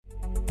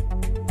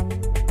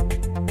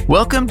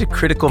Welcome to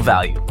Critical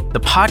Value, the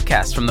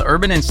podcast from the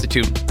Urban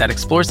Institute that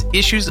explores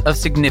issues of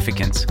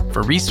significance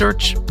for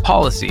research,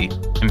 policy,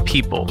 and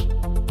people.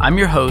 I'm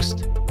your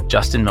host,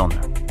 Justin Milner.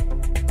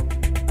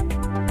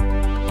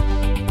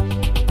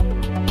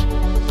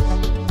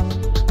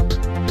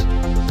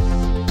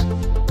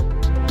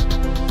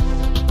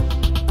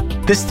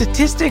 The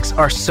statistics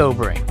are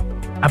sobering.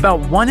 About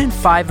 1 in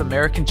 5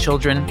 American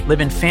children live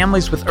in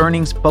families with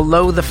earnings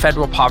below the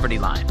federal poverty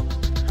line.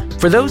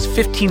 For those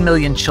 15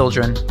 million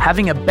children,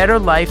 having a better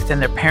life than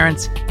their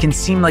parents can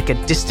seem like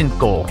a distant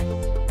goal.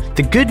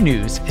 The good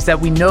news is that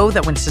we know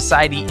that when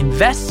society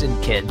invests in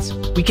kids,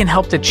 we can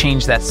help to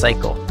change that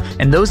cycle.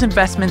 And those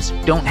investments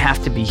don't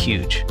have to be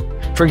huge.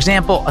 For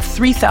example, a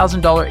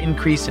 $3,000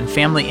 increase in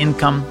family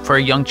income for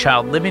a young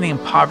child living in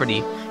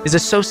poverty is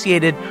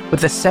associated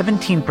with a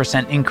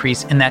 17%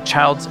 increase in that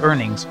child's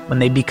earnings when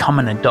they become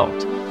an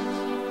adult.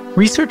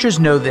 Researchers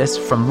know this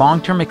from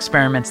long-term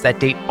experiments that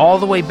date all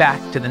the way back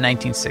to the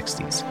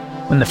 1960s,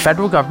 when the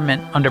federal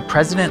government under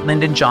President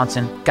Lyndon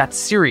Johnson got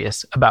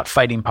serious about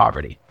fighting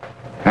poverty.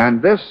 And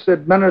this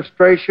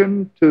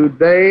administration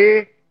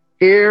today,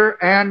 here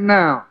and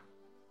now,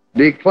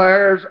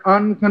 declares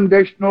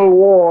unconditional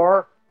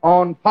war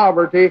on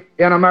poverty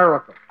in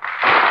America.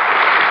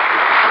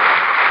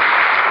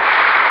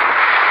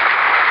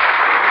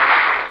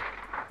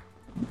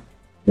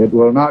 It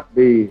will not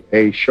be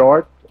a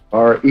short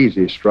or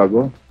easy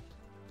struggle.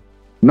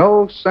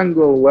 No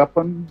single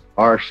weapon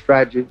or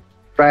strategy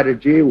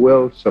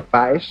will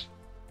suffice,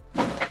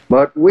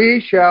 but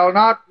we shall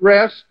not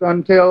rest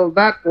until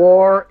that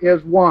war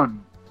is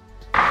won.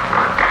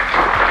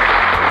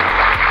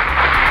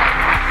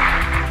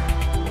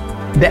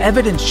 The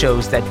evidence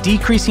shows that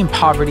decreasing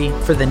poverty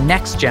for the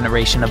next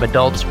generation of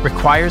adults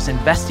requires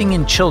investing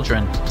in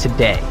children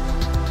today.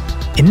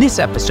 In this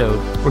episode,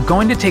 we're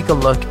going to take a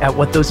look at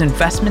what those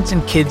investments in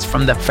kids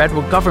from the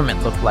federal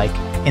government look like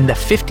in the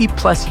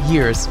 50-plus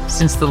years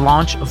since the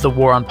launch of the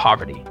war on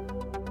poverty.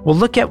 We'll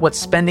look at what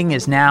spending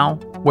is now,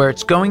 where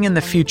it's going in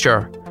the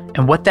future,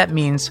 and what that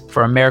means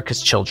for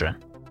America's children.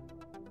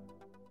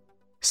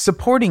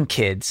 Supporting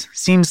kids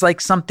seems like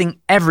something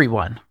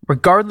everyone,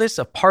 regardless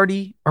of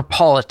party or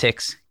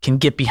politics, can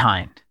get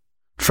behind.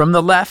 From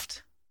the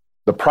left,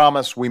 the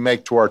promise we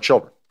make to our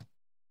children.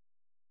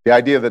 The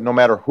idea that no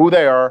matter who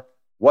they are,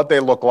 what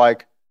they look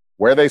like,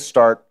 where they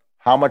start,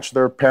 how much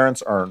their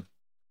parents earn,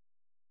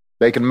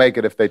 they can make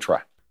it if they try.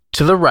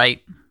 To the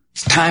right,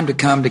 it's time to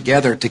come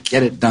together to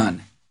get it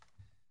done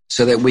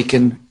so that we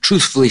can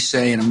truthfully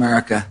say in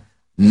America,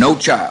 no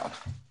child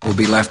will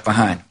be left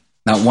behind.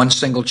 Not one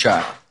single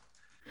child.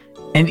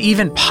 And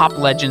even pop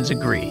legends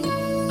agree.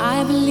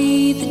 I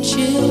believe the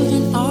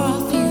children are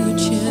our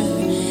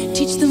future.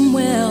 Teach them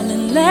well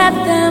and let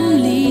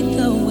them lead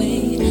the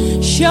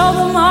way. Show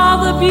them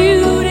all the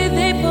beauty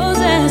they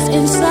possess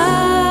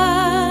inside.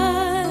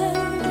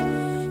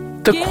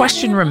 The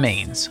question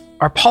remains,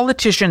 are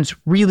politicians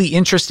really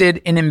interested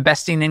in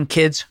investing in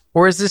kids,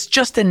 or is this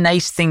just a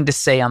nice thing to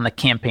say on the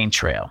campaign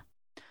trail?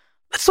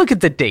 Let's look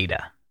at the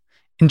data.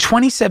 In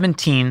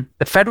 2017,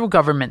 the federal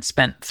government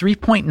spent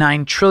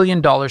 $3.9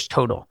 trillion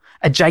total,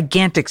 a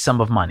gigantic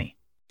sum of money.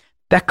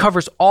 That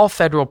covers all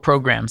federal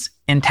programs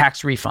and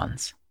tax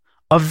refunds.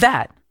 Of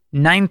that,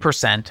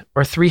 9%,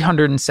 or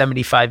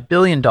 $375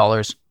 billion,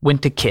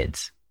 went to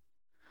kids.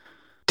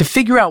 To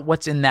figure out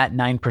what's in that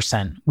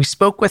 9%, we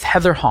spoke with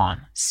Heather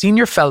Hahn,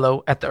 senior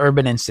fellow at the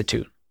Urban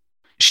Institute.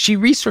 She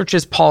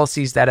researches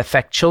policies that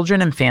affect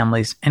children and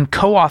families and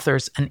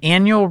co-authors an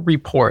annual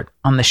report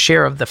on the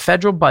share of the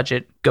federal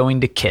budget going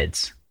to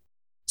kids.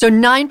 So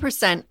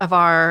 9% of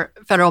our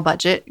federal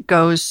budget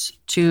goes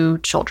to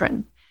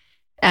children.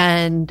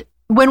 And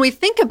when we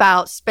think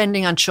about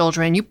spending on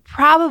children, you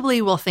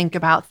probably will think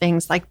about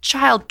things like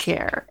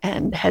childcare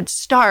and Head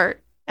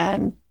Start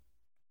and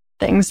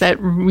things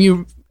that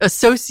we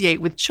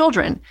associate with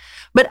children.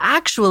 But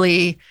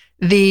actually,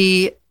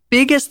 the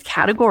biggest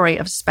category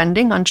of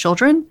spending on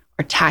children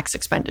are tax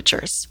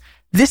expenditures.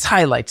 This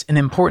highlights an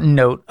important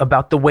note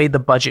about the way the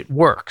budget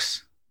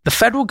works. The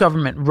federal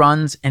government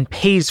runs and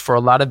pays for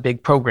a lot of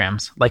big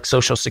programs like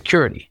Social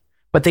Security,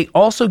 but they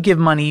also give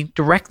money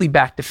directly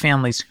back to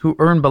families who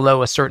earn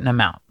below a certain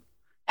amount.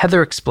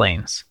 Heather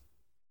explains.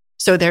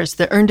 So there's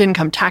the Earned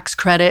Income Tax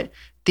Credit,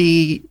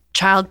 the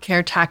Child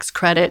Care Tax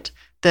Credit,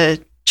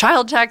 the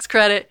Child Tax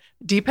Credit,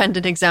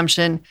 Dependent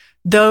Exemption.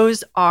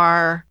 Those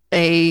are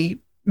a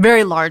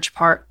very large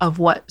part of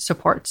what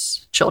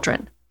supports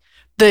children.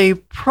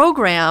 The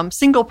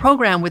single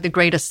program with the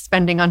greatest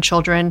spending on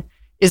children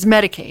is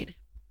Medicaid.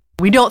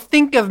 We don't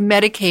think of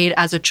Medicaid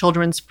as a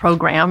children's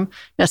program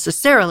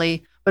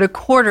necessarily, but a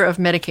quarter of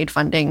Medicaid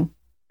funding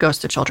goes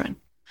to children.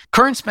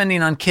 Current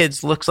spending on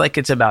kids looks like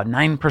it's about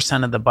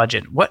 9% of the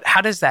budget.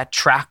 How does that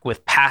track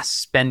with past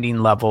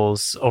spending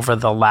levels over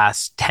the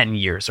last 10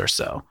 years or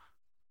so?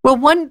 Well,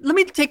 let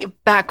me take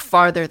it back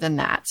farther than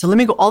that. So let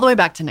me go all the way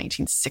back to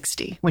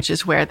 1960, which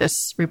is where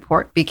this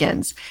report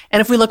begins.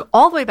 And if we look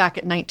all the way back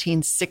at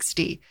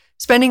 1960,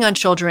 spending on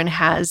children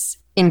has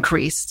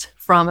increased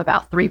from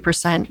about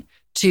 3%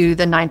 to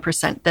the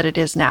 9% that it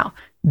is now.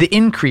 The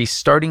increase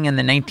starting in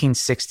the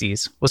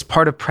 1960s was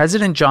part of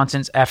President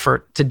Johnson's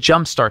effort to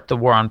jumpstart the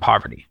war on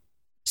poverty.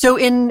 So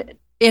in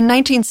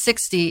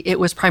 1960, it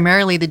was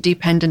primarily the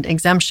dependent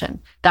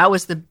exemption. That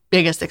was the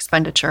biggest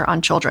expenditure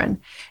on children.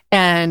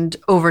 And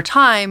over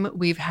time,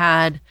 we've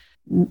had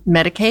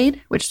Medicaid,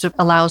 which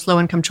allows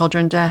low-income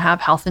children to have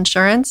health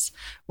insurance.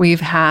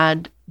 We've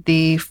had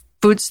the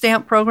food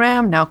stamp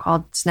program, now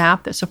called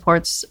SNAP, that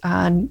supports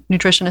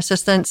nutrition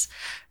assistance.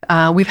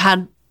 We've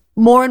had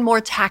more and more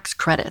tax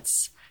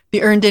credits,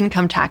 the earned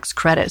income tax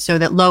credit, so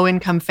that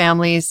low-income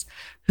families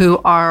who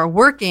are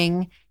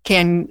working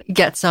can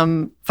get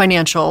some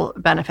financial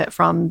benefit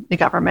from the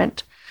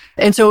government.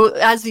 And so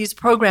as these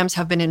programs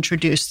have been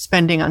introduced,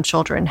 spending on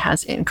children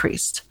has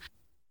increased.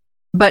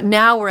 But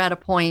now we're at a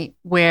point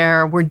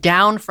where we're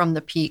down from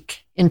the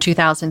peak in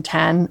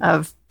 2010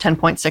 of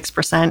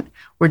 10.6%.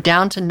 We're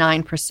down to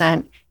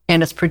 9%,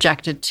 and it's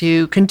projected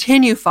to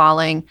continue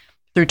falling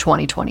through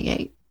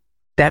 2028.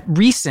 That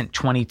recent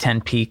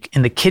 2010 peak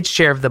in the kids'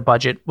 share of the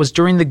budget was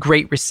during the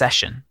Great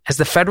Recession, as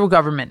the federal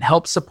government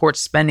helped support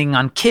spending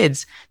on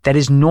kids that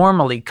is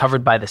normally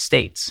covered by the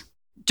states.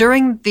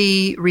 During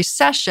the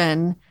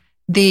recession,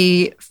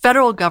 the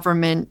federal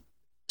government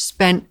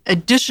spent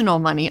additional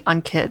money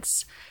on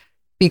kids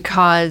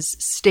because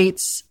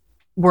states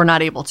were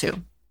not able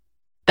to.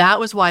 That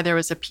was why there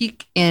was a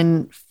peak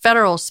in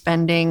federal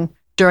spending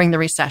during the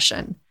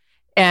recession.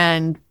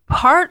 And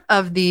part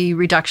of the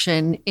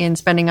reduction in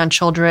spending on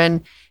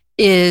children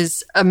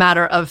is a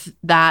matter of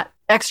that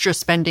extra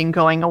spending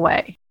going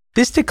away.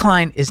 This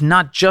decline is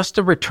not just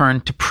a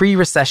return to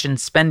pre-recession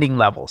spending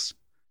levels.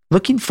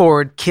 Looking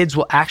forward, kids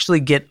will actually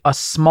get a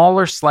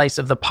smaller slice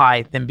of the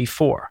pie than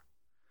before.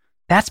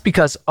 That's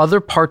because other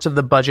parts of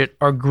the budget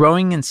are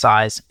growing in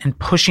size and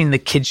pushing the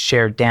kids'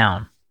 share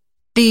down.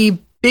 The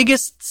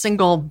biggest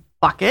single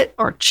bucket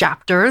or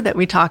chapter that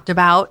we talked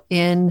about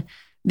in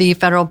the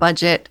federal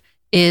budget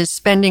is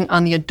spending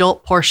on the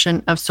adult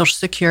portion of Social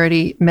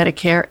Security,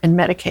 Medicare, and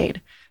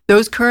Medicaid.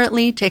 Those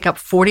currently take up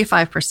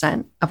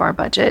 45% of our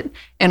budget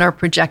and are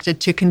projected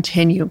to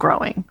continue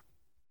growing.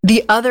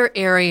 The other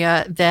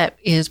area that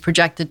is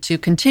projected to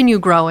continue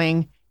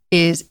growing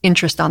is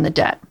interest on the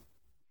debt.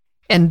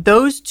 And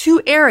those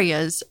two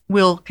areas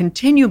will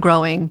continue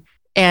growing.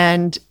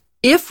 And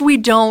if we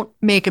don't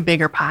make a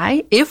bigger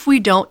pie, if we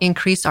don't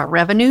increase our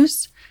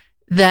revenues,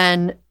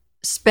 then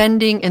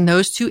spending in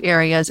those two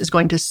areas is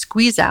going to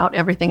squeeze out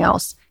everything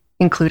else,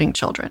 including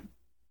children.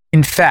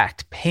 In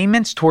fact,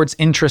 payments towards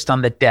interest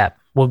on the debt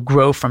will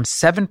grow from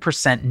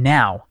 7%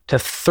 now to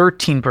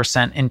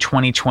 13% in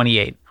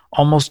 2028,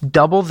 almost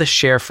double the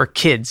share for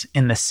kids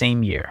in the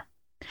same year.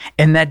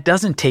 And that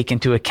doesn't take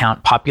into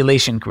account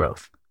population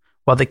growth.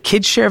 While the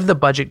kids' share of the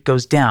budget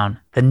goes down,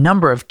 the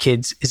number of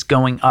kids is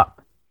going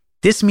up.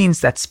 This means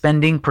that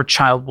spending per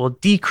child will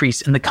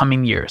decrease in the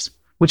coming years,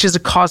 which is a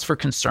cause for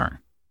concern.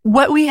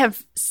 What we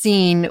have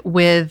seen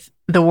with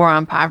the war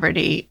on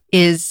poverty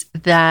is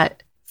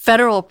that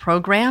federal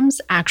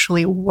programs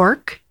actually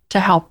work to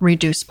help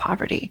reduce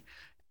poverty.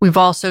 We've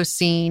also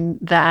seen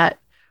that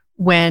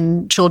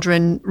when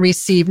children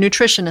receive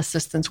nutrition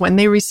assistance, when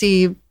they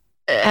receive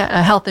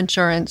health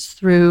insurance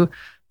through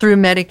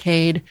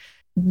Medicaid,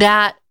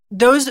 that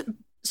those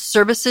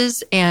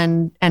services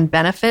and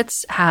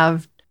benefits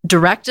have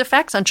direct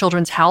effects on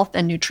children's health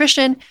and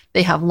nutrition.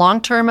 They have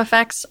long-term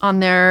effects on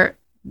their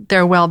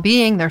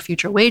well-being, their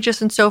future wages,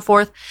 and so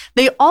forth.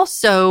 They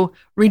also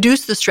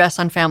reduce the stress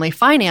on family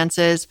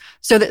finances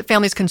so that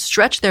families can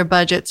stretch their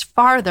budgets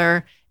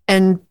farther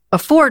and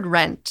afford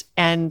rent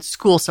and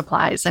school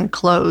supplies and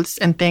clothes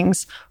and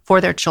things for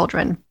their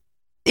children.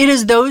 It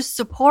is those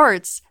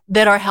supports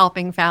that are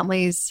helping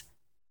families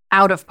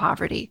out of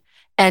poverty.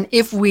 And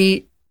if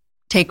we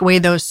take away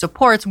those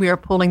supports, we are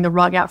pulling the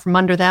rug out from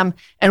under them,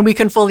 and we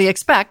can fully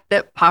expect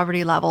that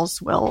poverty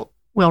levels will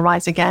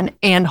rise again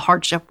and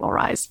hardship will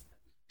rise.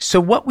 So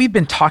what we've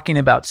been talking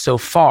about so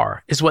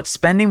far is what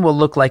spending will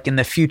look like in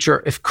the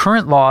future if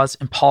current laws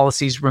and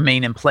policies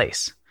remain in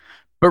place.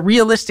 But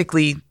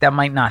realistically, that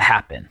might not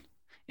happen.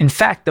 In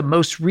fact, the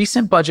most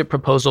recent budget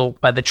proposal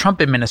by the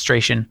Trump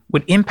administration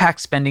would impact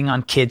spending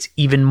on kids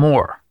even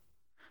more.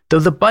 Though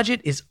the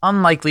budget is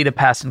unlikely to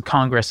pass in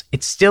Congress,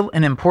 it's still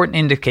an important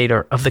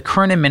indicator of the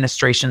current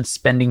administration's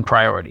spending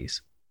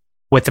priorities.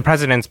 With the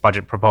president's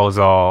budget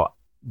proposal,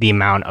 the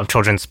amount of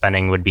children's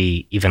spending would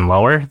be even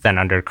lower than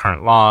under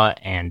current law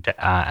and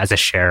as a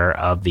share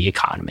of the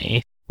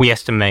economy. We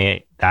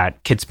estimate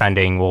that kid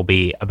spending will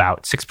be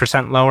about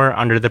 6% lower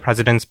under the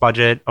president's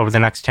budget over the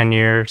next 10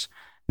 years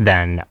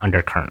than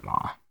under current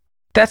law.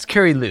 That's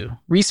Cary Liu,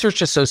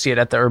 research associate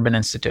at the Urban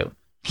Institute.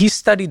 He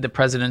studied the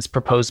president's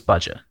proposed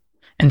budget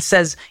and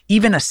says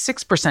even a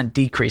 6%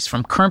 decrease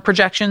from current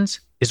projections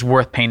is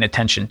worth paying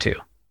attention to.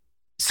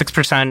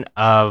 6%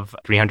 of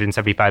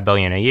 $375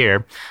 billion a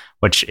year,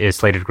 which is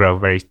slated to grow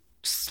very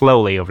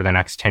slowly over the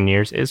next 10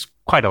 years, is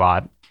quite a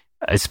lot,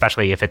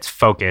 especially if it's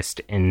focused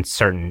in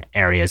certain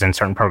areas and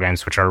certain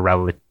programs which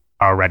are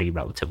already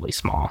relatively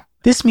small.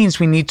 This means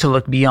we need to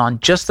look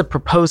beyond just the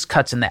proposed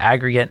cuts in the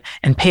aggregate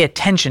and pay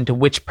attention to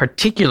which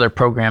particular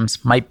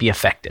programs might be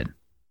affected.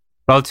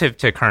 Relative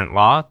to current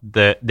law,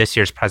 this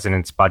year's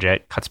president's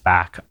budget cuts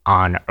back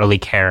on early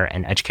care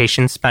and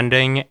education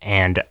spending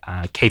and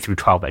K through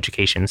 12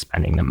 education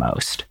spending the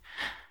most.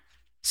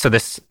 So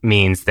this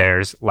means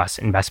there's less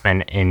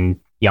investment in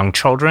young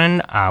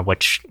children,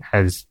 which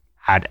has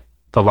had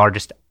the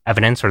largest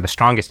evidence or the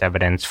strongest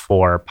evidence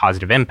for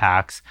positive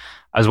impacts,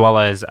 as well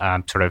as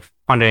sort of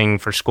funding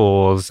for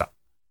schools,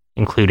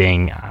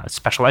 including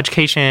special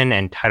education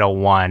and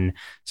Title I,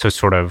 so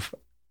sort of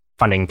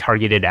funding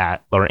targeted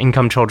at lower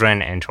income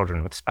children and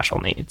children with special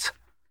needs.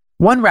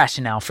 One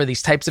rationale for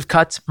these types of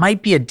cuts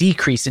might be a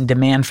decrease in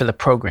demand for the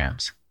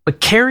programs, but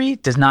Cary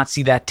does not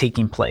see that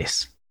taking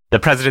place. The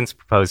president's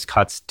proposed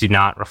cuts do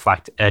not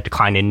reflect a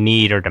decline in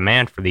need or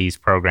demand for these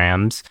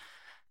programs.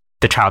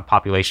 The child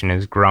population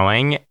is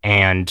growing,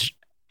 and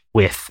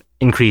with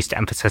increased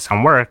emphasis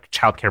on work,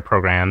 childcare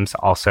programs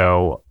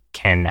also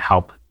can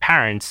help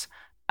parents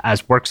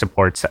as work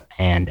supports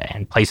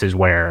and places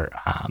where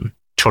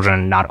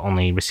children not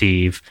only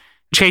receive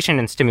education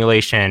and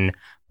stimulation,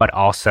 but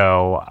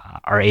also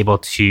are able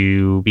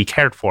to be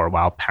cared for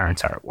while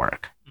parents are at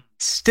work.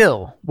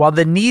 Still, while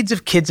the needs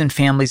of kids and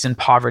families in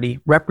poverty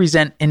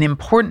represent an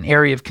important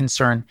area of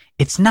concern,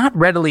 it's not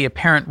readily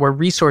apparent where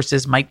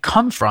resources might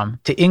come from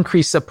to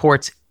increase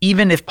supports,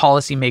 even if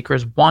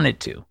policymakers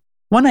wanted to.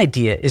 One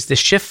idea is to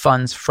shift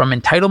funds from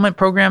entitlement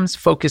programs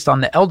focused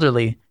on the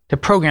elderly to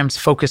programs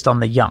focused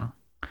on the young.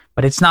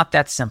 But it's not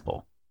that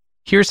simple.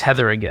 Here's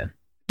Heather again.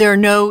 There are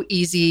no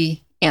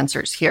easy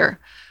answers here.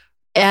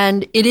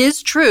 And it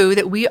is true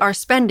that we are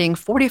spending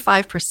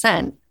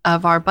 45%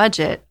 of our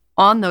budget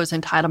on those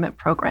entitlement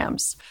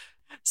programs.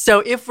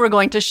 So if we're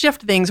going to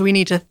shift things, we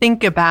need to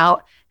think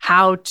about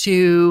how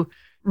to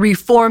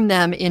reform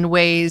them in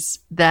ways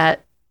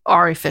that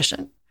are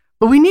efficient.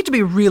 But we need to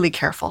be really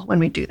careful when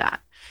we do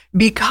that,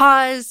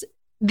 because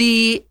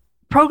the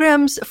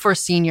programs for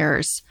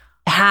seniors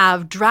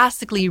have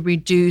drastically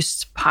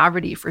reduced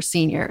poverty for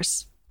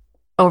seniors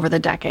over the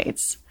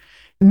decades.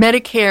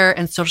 Medicare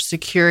and Social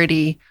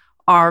Security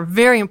are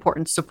very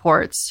important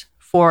supports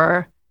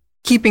for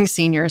keeping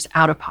seniors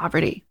out of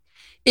poverty.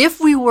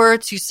 If we were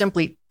to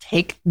simply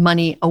take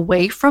money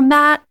away from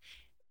that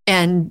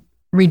and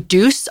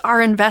reduce our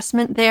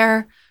investment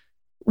there,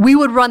 we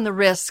would run the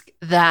risk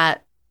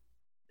that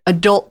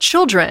adult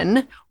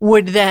children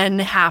would then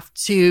have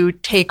to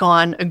take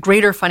on a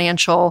greater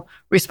financial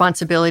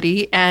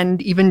responsibility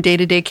and even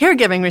day-to-day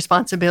caregiving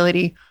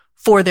responsibility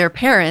for their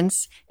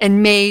parents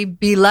and may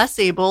be less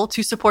able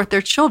to support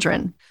their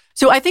children.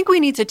 So I think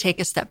we need to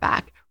take a step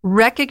back,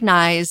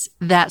 recognize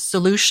that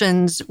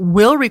solutions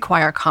will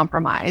require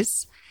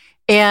compromise,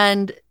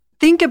 and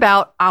think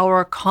about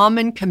our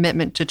common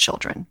commitment to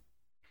children.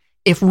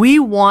 If we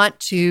want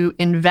to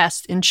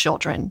invest in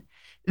children,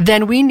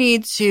 then we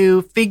need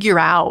to figure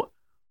out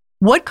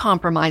what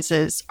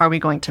compromises are we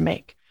going to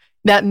make.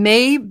 That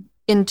may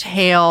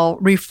entail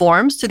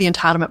reforms to the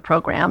entitlement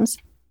programs.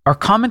 Our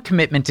common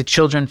commitment to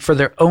children for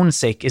their own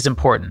sake is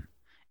important,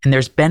 and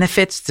there's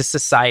benefits to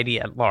society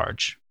at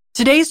large.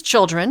 Today's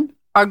children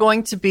are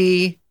going to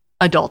be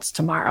adults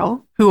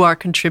tomorrow who are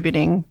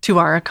contributing to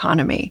our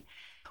economy.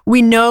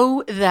 We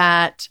know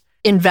that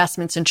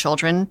investments in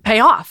children pay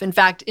off. In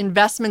fact,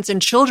 investments in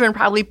children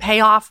probably pay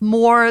off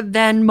more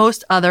than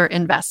most other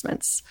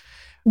investments.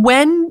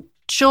 When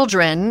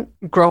children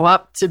grow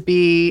up to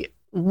be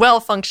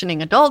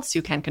well-functioning adults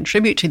who can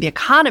contribute to the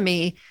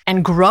economy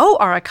and grow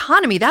our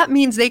economy, that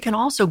means they can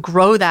also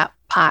grow that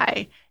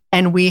pie.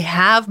 And we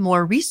have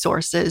more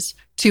resources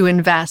to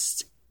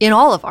invest in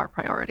all of our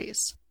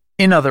priorities.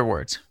 In other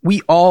words,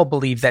 we all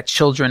believe that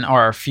children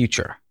are our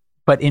future.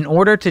 But in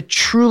order to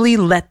truly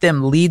let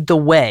them lead the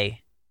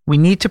way, we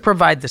need to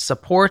provide the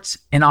supports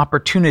and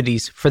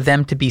opportunities for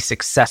them to be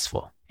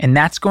successful. And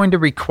that's going to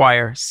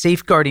require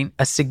safeguarding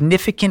a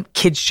significant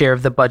kids' share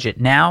of the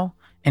budget now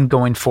and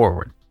going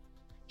forward.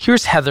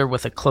 Here's Heather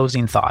with a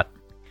closing thought.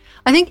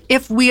 I think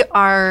if we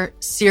are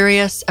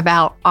serious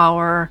about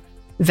our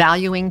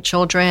valuing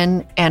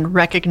children and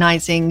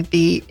recognizing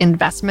the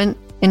investment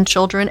in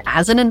children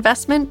as an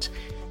investment,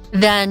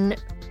 then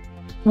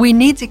we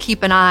need to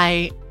keep an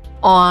eye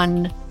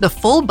on the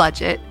full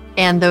budget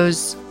and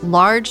those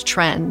large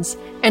trends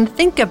and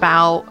think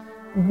about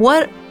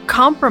what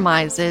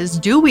compromises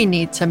do we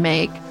need to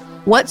make?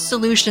 What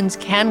solutions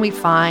can we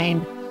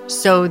find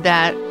so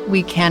that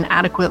we can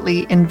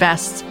adequately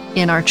invest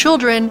in our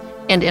children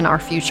and in our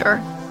future?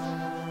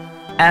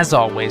 As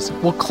always,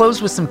 we'll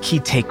close with some key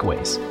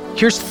takeaways.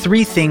 Here's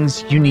 3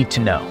 things you need to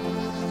know.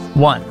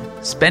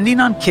 1, spending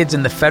on kids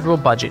in the federal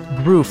budget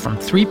grew from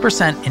 3% in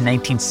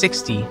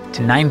 1960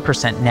 to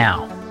 9%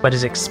 now, but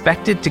is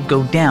expected to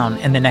go down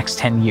in the next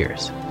 10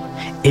 years.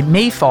 It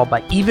may fall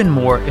by even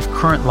more if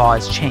current law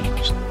is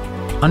changed.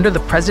 Under the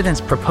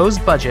president's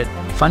proposed budget,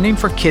 funding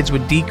for kids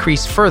would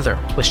decrease further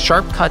with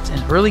sharp cuts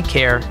in early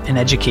care and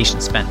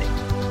education spending.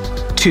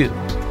 2,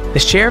 The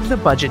share of the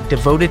budget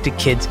devoted to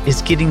kids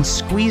is getting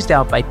squeezed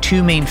out by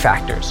two main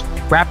factors: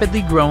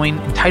 rapidly growing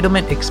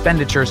entitlement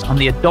expenditures on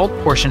the adult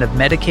portion of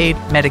Medicaid,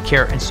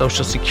 Medicare, and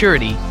Social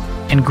Security,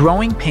 and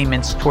growing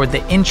payments toward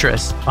the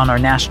interest on our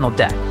national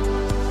debt.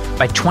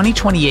 By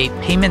 2028,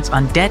 payments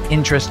on debt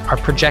interest are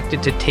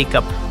projected to take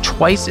up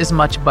twice as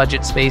much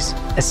budget space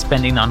as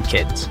spending on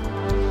kids.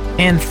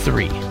 And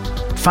 3,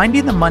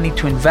 finding the money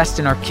to invest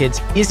in our kids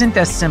isn't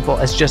as simple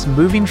as just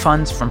moving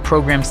funds from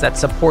programs that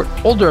support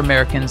older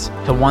Americans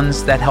to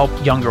ones that help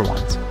younger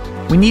ones.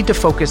 We need to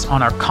focus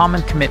on our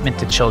common commitment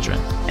to children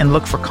and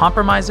look for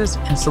compromises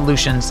and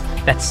solutions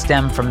that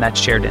stem from that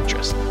shared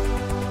interest.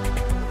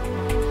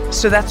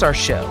 So that's our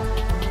show.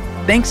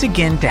 Thanks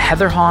again to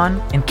Heather Hahn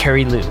and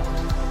Cary Liu.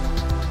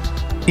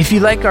 If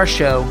you like our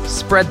show,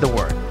 spread the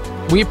word.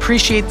 We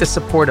appreciate the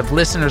support of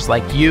listeners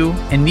like you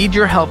and need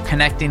your help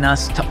connecting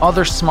us to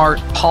other smart,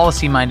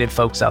 policy-minded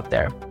folks out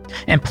there.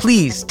 And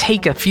please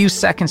take a few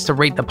seconds to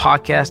rate the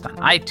podcast on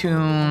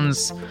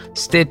iTunes,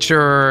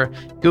 Stitcher,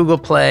 Google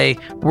Play,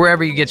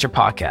 wherever you get your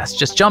podcasts.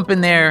 Just jump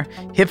in there,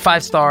 hit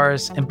 5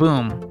 stars, and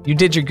boom, you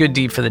did your good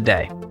deed for the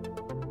day.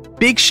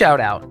 Big shout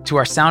out to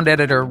our sound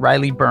editor,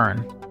 Riley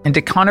Byrne, and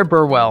to Connor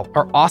Burwell,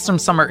 our awesome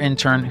summer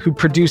intern who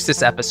produced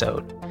this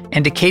episode,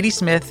 and to Katie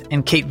Smith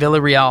and Kate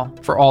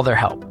Villarreal for all their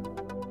help.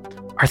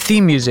 Our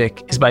theme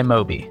music is by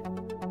Moby.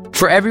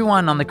 For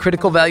everyone on the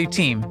Critical Value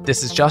team,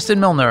 this is Justin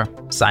Milner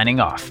signing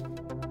off.